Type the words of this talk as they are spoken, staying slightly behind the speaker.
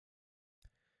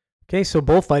Okay, so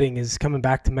bullfighting is coming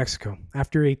back to Mexico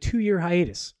after a 2-year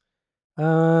hiatus.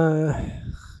 That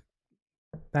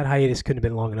hiatus couldn't have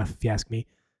been long enough, if you ask me.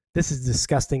 This is a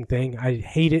disgusting thing. I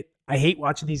hate it. I hate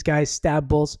watching these guys stab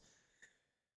bulls.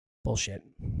 Bullshit.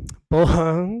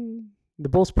 The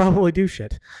bulls probably do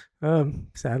shit.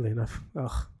 Sadly enough.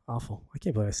 Ugh, awful. I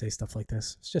can't believe I say stuff like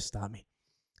this. It's just stop me.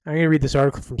 I'm going to read this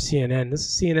article from CNN. This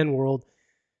is CNN World.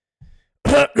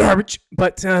 Garbage.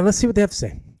 But let's see what they have to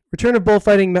say. Return of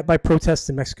bullfighting met by protests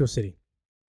in Mexico City.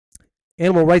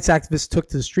 Animal rights activists took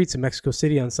to the streets of Mexico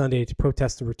City on Sunday to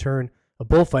protest the return of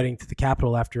bullfighting to the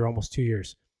capital after almost 2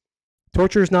 years.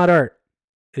 Torture is not art.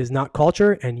 It is not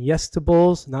culture, and yes to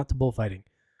bulls, not to bullfighting.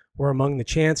 Were among the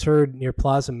chants heard near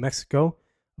Plaza, Mexico.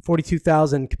 A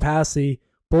 42,000 capacity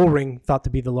bull ring thought to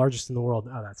be the largest in the world.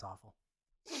 Oh, that's awful.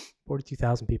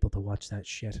 42,000 people to watch that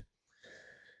shit.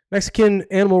 Mexican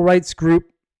animal rights group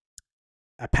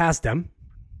PASDEM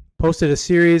posted a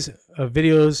series of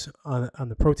videos on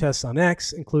the protests on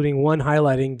X, including one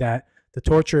highlighting that the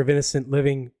torture of innocent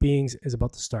living beings is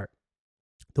about to start.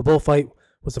 The bullfight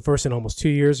was the first in almost 2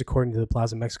 years, according to the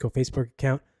Plaza Mexico Facebook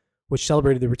account, which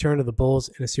celebrated the return of the bulls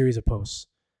in a series of posts.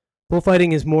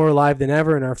 Bullfighting is more alive than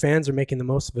ever, and our fans are making the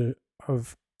most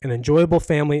of an enjoyable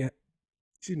family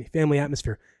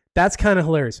atmosphere. That's kind of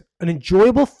hilarious. An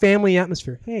enjoyable family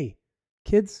atmosphere. Hey,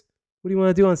 kids, what do you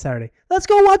want to do on Saturday? Let's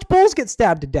go watch bulls get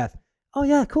stabbed to death. Oh,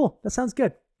 yeah, cool. That sounds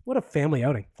good. What a family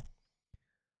outing.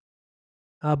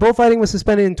 Bullfighting was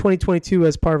suspended in 2022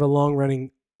 as part of a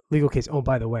long-running legal case. Oh,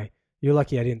 by the way, you're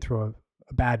lucky I didn't throw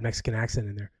a bad Mexican accent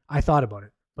in there. I thought about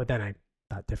it, but then I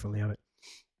thought differently of it.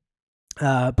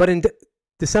 But in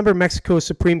December, Mexico's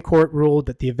Supreme Court ruled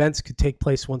that the events could take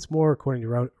place once more, according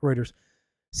to Reuters.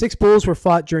 6 bulls were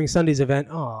fought during Sunday's event,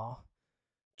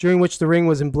 during which the ring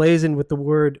was emblazoned with the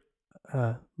word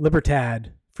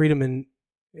libertad, freedom in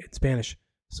Spanish.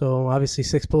 So obviously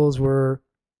 6 bulls were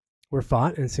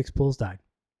fought and 6 bulls died.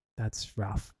 That's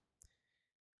rough.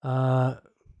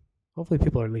 Hopefully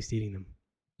people are at least eating them.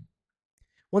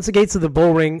 Once the gates of the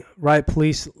bull ring, riot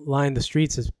police lined the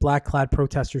streets as black-clad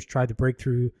protesters tried to break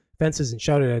through fences and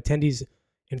shouted at attendees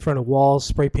in front of walls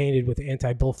spray-painted with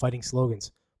anti-bullfighting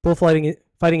slogans. Bullfighting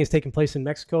has taken place in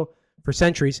Mexico for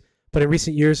centuries, but in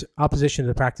recent years, opposition to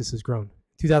the practice has grown.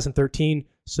 In 2013,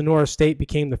 Sonora State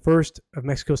became the first of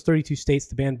Mexico's 32 states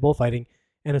to ban bullfighting,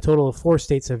 and a total of 4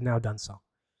 states have now done so.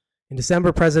 In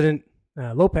December, President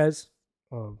Andres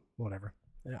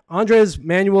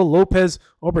Manuel Lopez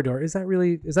Obrador, is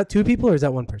that 2 people or is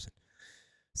that 1 person?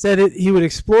 Said he would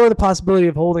explore the possibility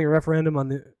of holding a referendum on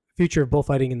the future of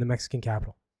bullfighting in the Mexican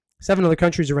capital. 7 other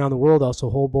countries around the world also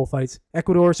hold bullfights: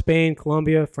 Ecuador, Spain,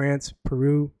 Colombia, France,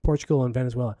 Peru, Portugal, and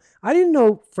Venezuela. I didn't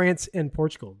know France and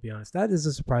Portugal, to be honest. That is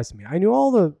a surprise to me. I knew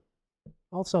all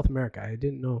South America. I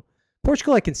didn't know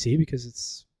Portugal. I can see because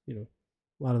it's, a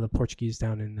lot of the Portuguese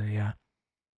down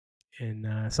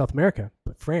in South America.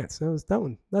 But France,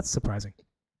 that's surprising.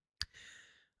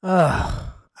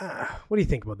 What do you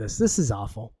think about this? This is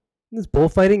awful. This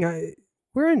bullfighting.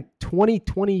 We're in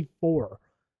 2024.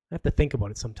 I have to think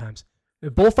about it sometimes. Is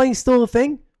bullfighting still a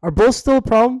thing? Are bulls still a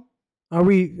problem? Are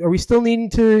we still needing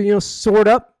to sword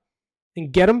up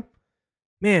and get them?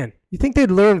 Man, you think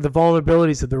they'd learn the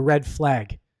vulnerabilities of the red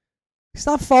flag?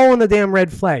 Stop following the damn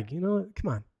red flag. Come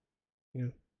on.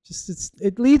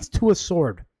 It leads to a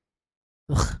sword.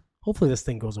 Ugh, hopefully this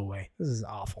thing goes away. This is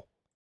awful.